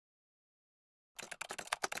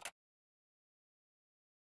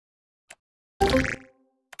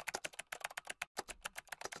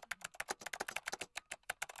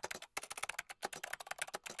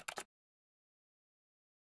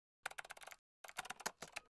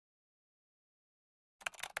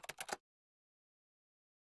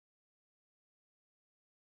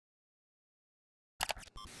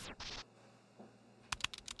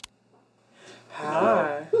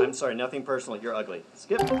I'm sorry, nothing personal. You're ugly.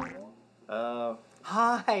 Skip.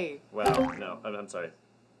 Hi. Well, no, I'm sorry.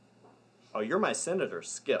 Oh, you're my senator.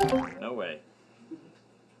 Skip. No way.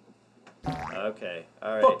 Okay,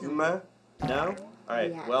 all right. Fuck you, man. No? All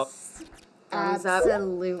right, Yes. well. Thumbs up.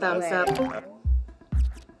 Absolutely. Thumbs up.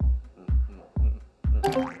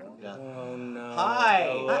 Oh, no. Hi.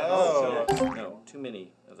 Oh, no, too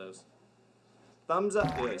many of those. Thumbs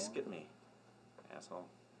up. Ew, skip me. Asshole.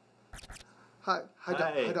 Hi.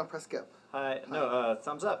 Hi, don't press skip. Hi. No,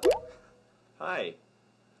 thumbs up. Hi.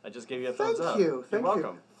 I just gave you a thumbs up. Thank you. You're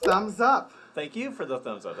welcome. Thumbs up. Thank you for the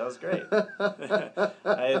thumbs up. That was great.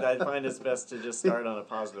 I find it's best to just start on a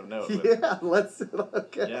positive note. Yeah, let's.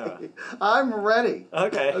 Okay. Yeah. I'm ready.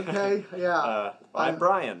 Okay. Okay. Yeah. I'm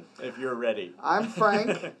Brian. If you're ready. I'm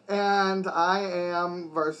Frank, and I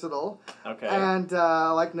am versatile. Okay. And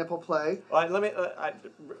like nipple play. Well, let me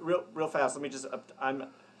real fast. Let me just. I'm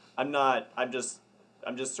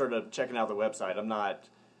just sort of checking out the website. I'm not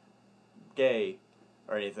gay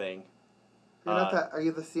or anything. You're not that. Are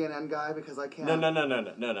you the CNN guy? Because I can't. No.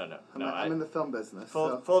 I'm in the film business.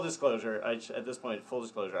 Full disclosure. At this point, full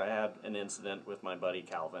disclosure. I had an incident with my buddy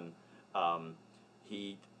Calvin.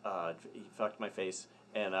 He fucked my face,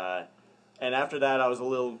 and after that, I was a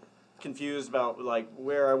little confused about like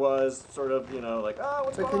where I was. Sort of, like,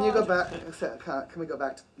 what's going on? Can you go back? Can we go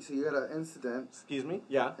back to? So you had an incident. Excuse me.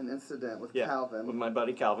 Yeah. An incident with Calvin. With my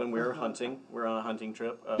buddy Calvin. We were hunting. We're on a hunting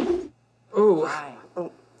trip. Ooh. Hi.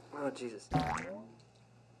 Oh, Jesus.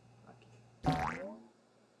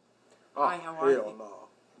 Hi, how are you? No.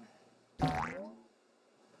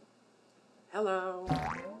 Hello.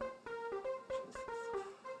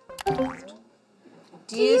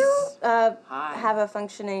 Do you Hi. have a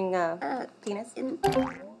functioning penis?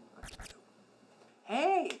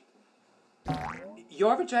 Hey.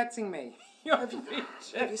 You're rejecting me. You're rejecting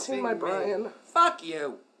Have you seen my me. Brian? Fuck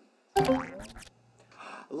you.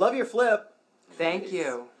 Love your flip. Thank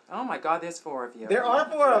you. Oh my God, there's 4 of you. There are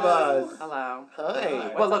 4 of us. Hello.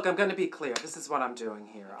 Hi. Well, look, I'm going to be clear. This is what I'm doing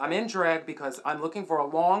here. I'm in drag because I'm looking for a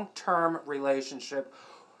long-term relationship,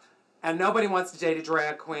 and nobody wants to date a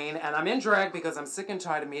drag queen. And I'm in drag because I'm sick and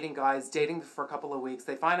tired of meeting guys, dating for a couple of weeks.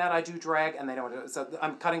 They find out I do drag, and they don't do it. So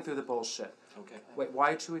I'm cutting through the bullshit. Okay. Wait,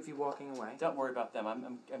 why are 2 of you walking away? Don't worry about them.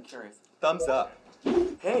 I'm curious. Thumbs up.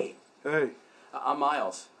 Hey, Hey. I'm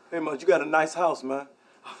Miles. Hey, man, you got a nice house, man.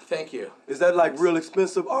 Oh, thank you. Is that like real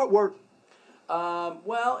expensive artwork?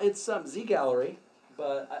 Well, it's Z Gallery,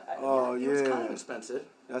 but it was kind of expensive.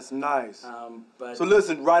 That's nice. But So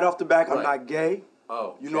listen, right off the back, I'm Right. not gay.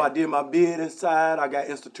 Oh, You know, I did my bid inside. I got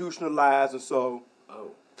institutionalized, and so,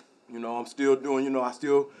 Oh, I'm still doing, I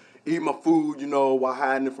still eat my food, while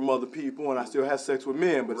hiding it from other people, and I still have sex with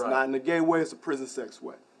men, but it's Right. not in a gay way, it's a prison sex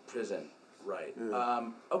way. prison, right? Yeah.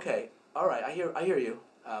 Okay, all right. I hear you.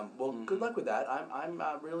 Well, good luck with that. I'm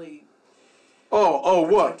really. Oh,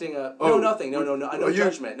 what? Protecting a, Oh, no, nothing. No, you-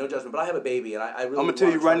 judgment. No judgment. But I have a baby, and I really. I'm gonna tell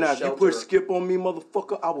you wanna right try now, to if you shelter- push skip on me,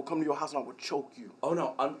 motherfucker, I will come to your house and I will choke you. Oh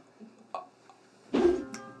no,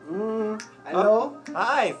 Hello?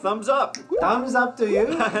 Hi. Thumbs up. Thumbs up to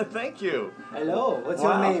you. Thank you. Hello, what's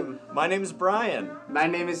Wow. your name? My name is Brian. My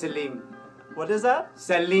name is Salim. What is that?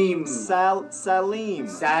 Salim. Salim.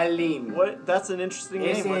 Salim. What? That's an interesting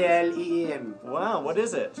name. What is- S-A-L-E-M. Wow. What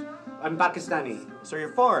is it? I'm Pakistani. So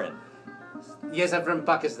you're foreign. Yes, I'm from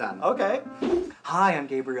Pakistan. Okay. Hi, I'm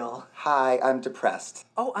Gabriel. Hi, I'm depressed.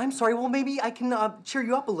 Oh, I'm sorry. Well, maybe I can cheer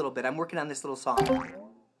you up a little bit. I'm working on this little song.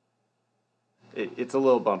 It's a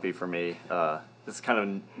little bumpy for me. It's kind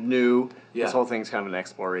of new. Yeah. This whole thing's kind of an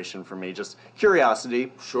exploration for me. Just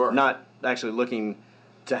curiosity. Sure. Not actually looking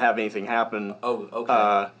to have anything happen. Oh,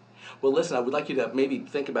 okay. Well, listen, I would like you to maybe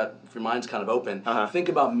think about, if your mind's kind of open, think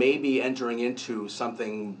about maybe entering into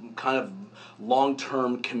something kind of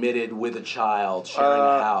long-term committed with a child, sharing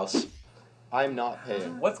a house. I'm not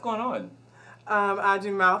paying. What's going on? I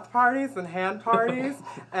do mouth parties and hand parties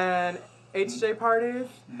and HJ parties.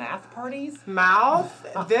 Math parties? Mouth?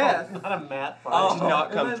 This. Not a math I did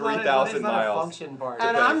not come 3,000 miles.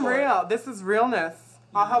 And I'm real. This is realness.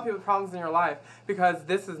 I'll help you with problems in your life because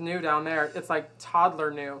this is new down there. It's like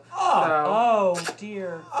toddler new. Oh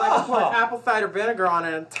dear. It's like pour apple cider vinegar on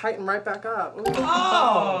it and tighten right back up. Ooh.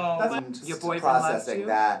 That's Your boyfriend processing left you?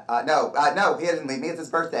 that. No, he didn't leave me. It's his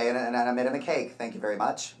birthday, and I made him a cake. Thank you very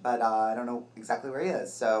much. But I don't know exactly where he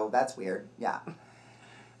is, so that's weird. Yeah.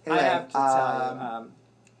 Anyway, I have to tell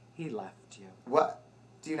you, he left you. What?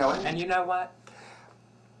 Do you know it? And you know what?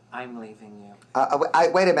 I'm leaving you.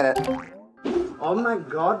 Wait a minute. Oh my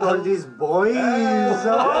god, all these boys.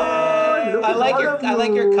 Hey. I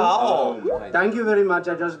like your cowl. Thank you very much.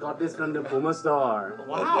 I just got this from the Puma store.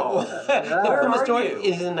 Wow. Where Puma are store you?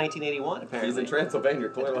 is in 1981, apparently. He's in Transylvania,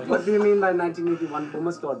 clearly. What do you mean by 1981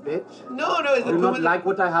 Puma store, bitch? No, it's the you Puma. not like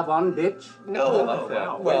what I have on, bitch? No.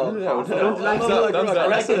 Wow. Well, no. Don't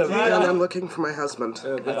like And I'm looking for my husband.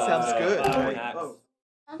 That sounds good.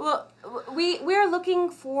 Well, we are looking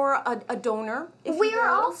for a donor. We are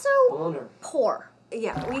also poor.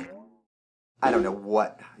 Yeah, we. I don't know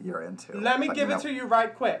what you're into. Let me give it to you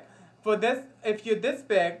right quick. For this, if you're this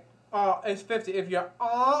big, it's 50. If you're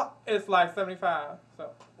it's like 75.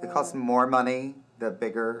 So. It costs more money the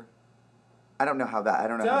bigger. I don't know how that. I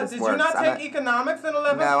don't know how this Did works. you not take economics in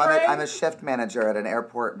 11th No, grade? I'm a shift manager at an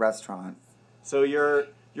airport restaurant. So you're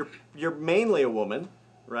mainly a woman,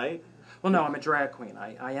 right? Well, no, I'm a drag queen.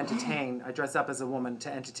 I entertain. I dress up as a woman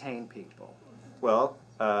to entertain people. Well,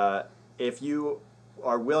 if you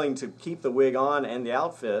are willing to keep the wig on and the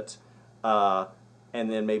outfit, and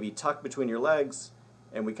then maybe tuck between your legs,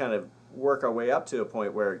 and we kind of work our way up to a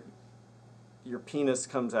point where your penis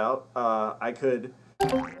comes out, I could...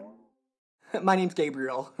 My name's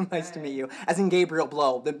Gabriel. Nice to meet you. As in Gabriel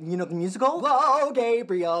Blow. You know the musical? Blow,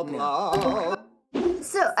 Gabriel, blow.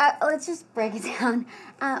 So let's just break it down.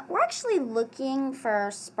 We're actually looking for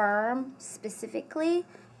sperm specifically.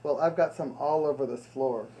 Well, I've got some all over this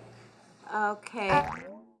floor. Okay.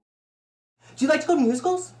 Do you like to go to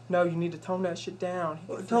musicals? No, you need to tone that shit down.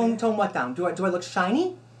 Tone what down? Do I look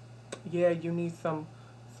shiny? Yeah, you need some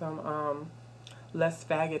less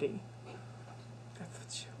faggoty. That's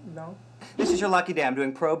what you know. This is your lucky day. I'm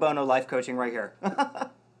doing pro bono life coaching right here.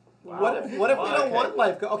 What if we don't want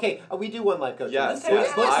life coaching? Okay, we do want life coaching. Yes,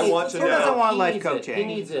 I want to know. Who doesn't want life coaching? He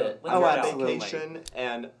needs it. I'm on vacation,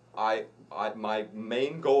 and my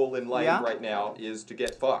main goal in life right now is to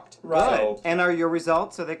get fucked. Right. So, And are your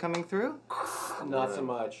results, are they coming through? Not so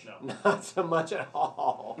much. No. Not so much at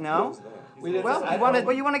all. No?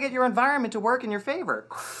 Well, you want to get your environment to work in your favor.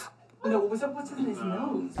 No, what's in his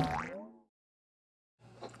nose?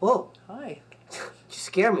 Whoa. Hi. You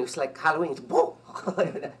scare me. It's like Halloween. Whoa.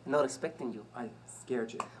 Not expecting you. I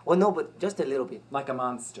scared you. Well, no, but just a little bit. Like a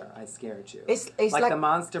monster, I scared you. It's like the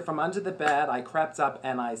monster from under the bed, I crept up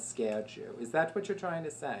and I scared you. Is that what you're trying to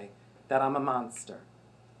say? That I'm a monster?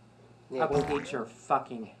 Yeah. I will eat your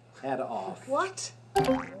fucking head off. What?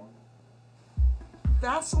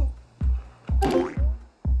 That's...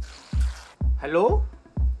 Hello?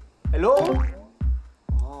 Hello?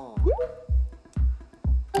 Oh.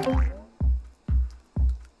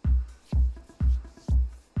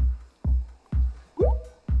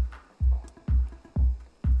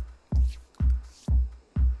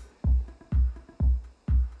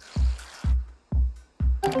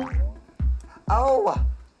 Oh,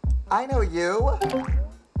 I know you.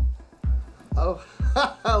 Oh,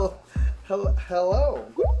 hello.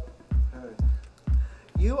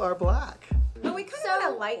 You are black. But we kind of want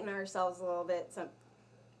to lighten ourselves a little bit. So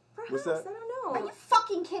perhaps, What's that? I don't know. Are you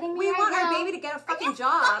fucking kidding me We right want now? our baby to get a fucking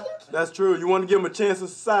job. That's true. You want to give him a chance in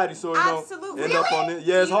society so he Absolutely. don't end up on it.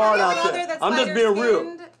 Yeah, it's Do you hard have out any other there. that's I'm just being real.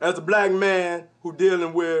 lighter-skinned? As a black man who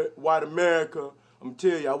dealing with white America, I'm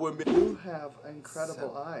telling you, I wouldn't be... You have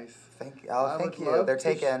incredible eyes. Thank would you. love They're to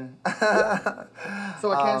taken.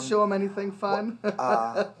 So I can't show them anything fun?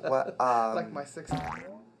 Like my 6... You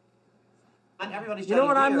know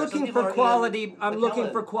what? I'm looking for quality. I'm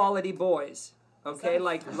looking for quality boys. Okay,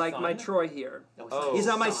 like my Troy here. Oh, he's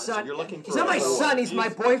not my son. You're looking for he's not my son. He's my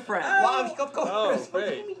bofriend. Wow, of course. Oh,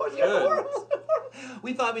 great. Good.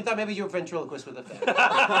 We thought maybe you were ventriloquist with a fan. No,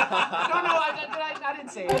 I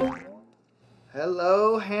didn't say it.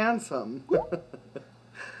 Hello, handsome.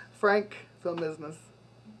 Frank, film business.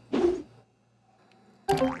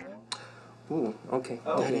 Ooh, okay.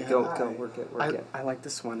 Okay, go, work it. I like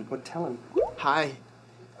this one. Well, tell him. Hi.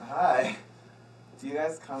 Hi. Do you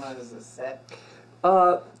guys come out as a set?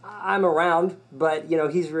 I'm around, but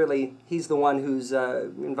he's the one who's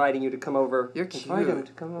inviting you to come over. You're cute. Invite him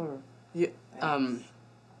to come over.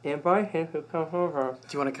 Invite him to come over.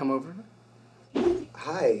 Do you want to come over?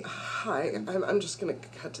 Hi. Hi, I'm just gonna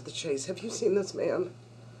cut to the chase. Have you seen this man?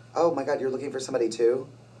 Oh my God, you're looking for somebody too?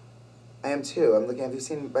 I am too. I'm looking. Have you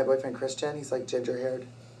seen my boyfriend Christian? He's like ginger haired.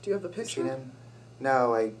 Do you have a picture? Seen him?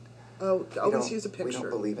 No, I. Oh, always use a picture. We don't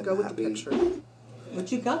believe in Go that. with the picture.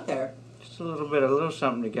 What you got there? Just a little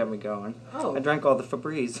something to get me going. Oh. I drank all the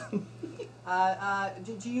Febreze. Do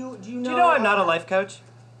you know? Do you know I'm not a life coach?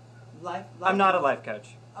 I'm not a coach. life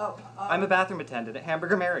coach. Oh. I'm a bathroom attendant at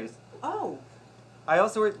Hamburger Mary's. Oh. I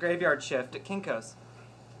also work graveyard shift at Kinko's.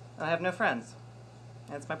 And I have no friends.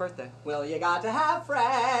 And it's my birthday. Well, you got to have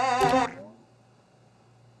friends.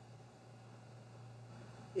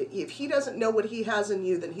 if he doesn't know what he has in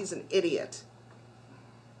you, then he's an idiot.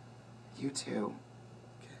 You too.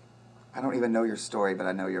 Okay. I don't even know your story, but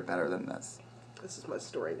I know you're better than this. This is my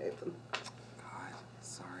story, Nathan. God,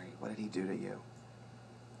 sorry. What did he do to you?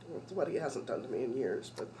 Well, it's what he hasn't done to me in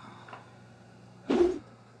years, but...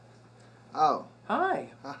 Oh. Hi.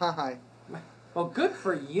 Hi. Well, good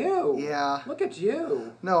for you. Yeah. Look at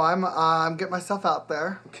you. No, I'm getting myself out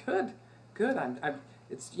there. Good.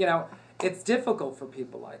 It's, you know, it's difficult for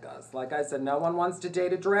people like us. Like I said, no one wants to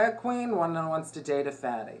date a drag queen, no one wants to date a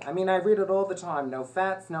fatty. I mean, I read it all the time. No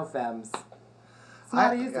fats, no femmes. It's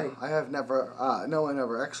not easy. Yeah, I have never, no one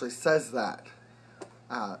ever actually says that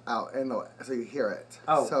out in the, so you hear it.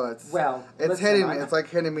 Oh, so it's, well, it's listen, hitting me. It's like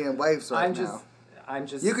hitting me in waves right now. I'm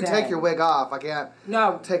just You can saying. take your wig off. I can't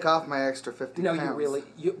take off my extra 50 pounds. No, you really,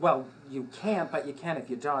 you can't, but you can if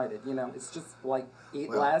you dyed it. You know, it's just like eat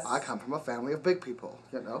less. I come from a family of big people.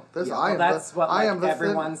 You know, that's what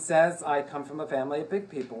everyone says. I come from a family of big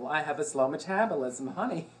people. I have a slow metabolism,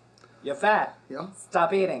 honey. You're fat. Yeah.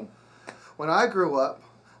 Stop eating. When I grew up,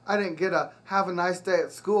 I didn't get a have a nice day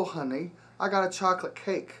at school, honey. I got a chocolate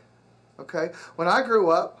cake. Okay? When I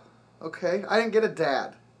grew up, okay, I didn't get a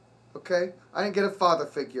dad. Okay? I didn't get a father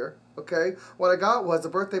figure. Okay? What I got was a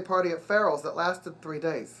birthday party at Farrell's that lasted 3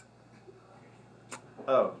 days.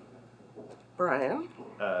 Oh. Brian?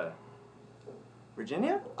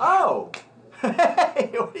 Virginia? Oh!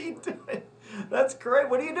 Hey, what are you doing? That's great.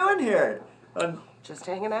 What are you doing here? Just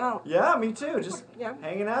hanging out. Yeah, me too. Just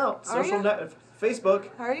hanging out. Facebook.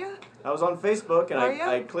 Are you? I was on Facebook and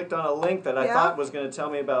I clicked on a link that I thought was going to tell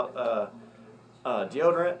me about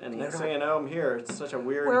deodorant, and next thing I know, I'm here. It's such a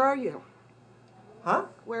weird... Where are you? Huh?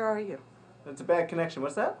 Where are you? It's a bad connection.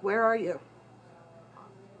 What's that? Where are you?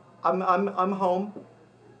 I'm home.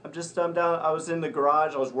 I'm down. I was in the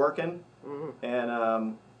garage. I was working,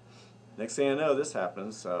 and next thing I know, this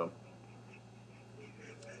happens. So,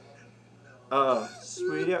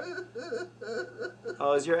 sweetie.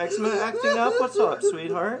 Oh, is your eczema acting up? What's up,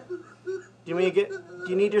 sweetheart? Do you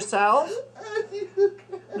need your salve?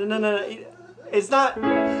 No. It's not.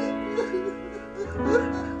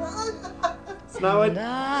 It's not what,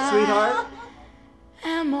 sweetheart.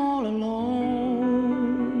 I'm all alone.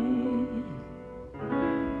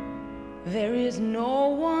 There is no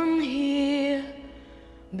one here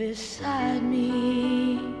beside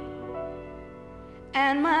me,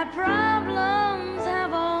 and my problems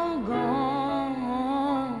have all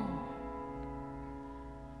gone.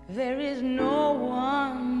 There is no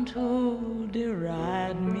one to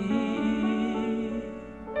deride me,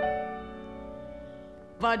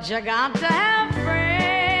 but you got to have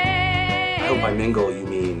friends. I hope by mingle you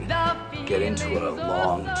mean get into a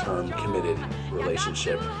long-term committed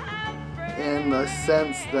relationship. In the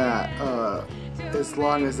sense that as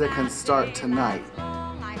long as it can start tonight.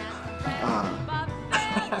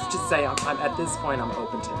 I have to say, I'm at this point, I'm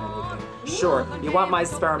open to anything. Sure, you want my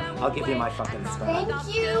sperm? I'll give you my fucking sperm.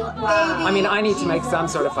 Thank you, baby. I mean, I need to make some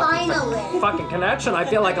sort of fucking connection. I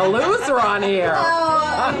feel like a loser on here.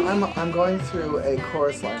 I'm going through a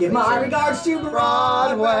chorus line. Give my regards to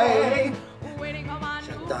Broadway.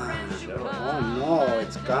 Oh no,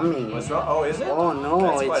 it's coming. What's wrong? Oh, is it? Oh no,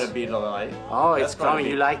 That's quite a beat of the light. Oh, it's coming.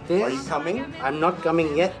 You like this? Are you coming? I'm not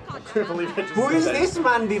coming yet. I couldn't believe it. Who is this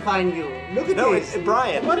man behind you? Look at this. It's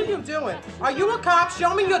Brian. What are you doing? Are you a cop?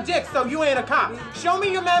 Show me your dick so you ain't a cop. Show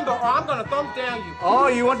me your member or I'm gonna thumb down you. Oh,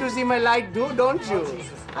 you want to see my light too, don't you?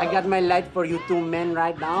 I got my light for you two men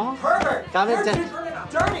right now. Pervert! Come and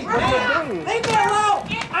Dirty man! Leave me alone!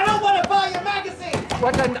 I don't want to buy your magazine!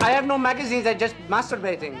 What? I have no magazines. I'm just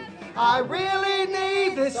masturbating. I really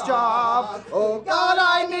need this job. Oh God,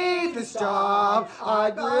 I need this job.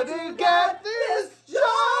 I couldn't get this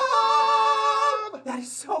job. That is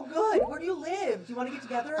so good. Where do you live? Do you want to get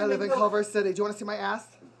together? I live in Culver City. Do you want to see my ass?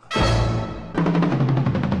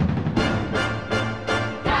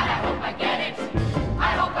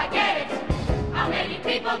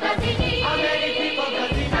 People does he need? How many people does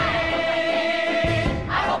he need?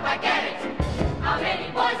 I hope I get it. How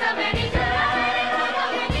many boys, how many girls?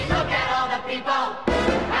 Look at all the people.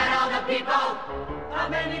 How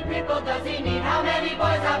many people does he need? How many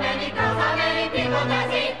boys, how many girls? How many people does he need?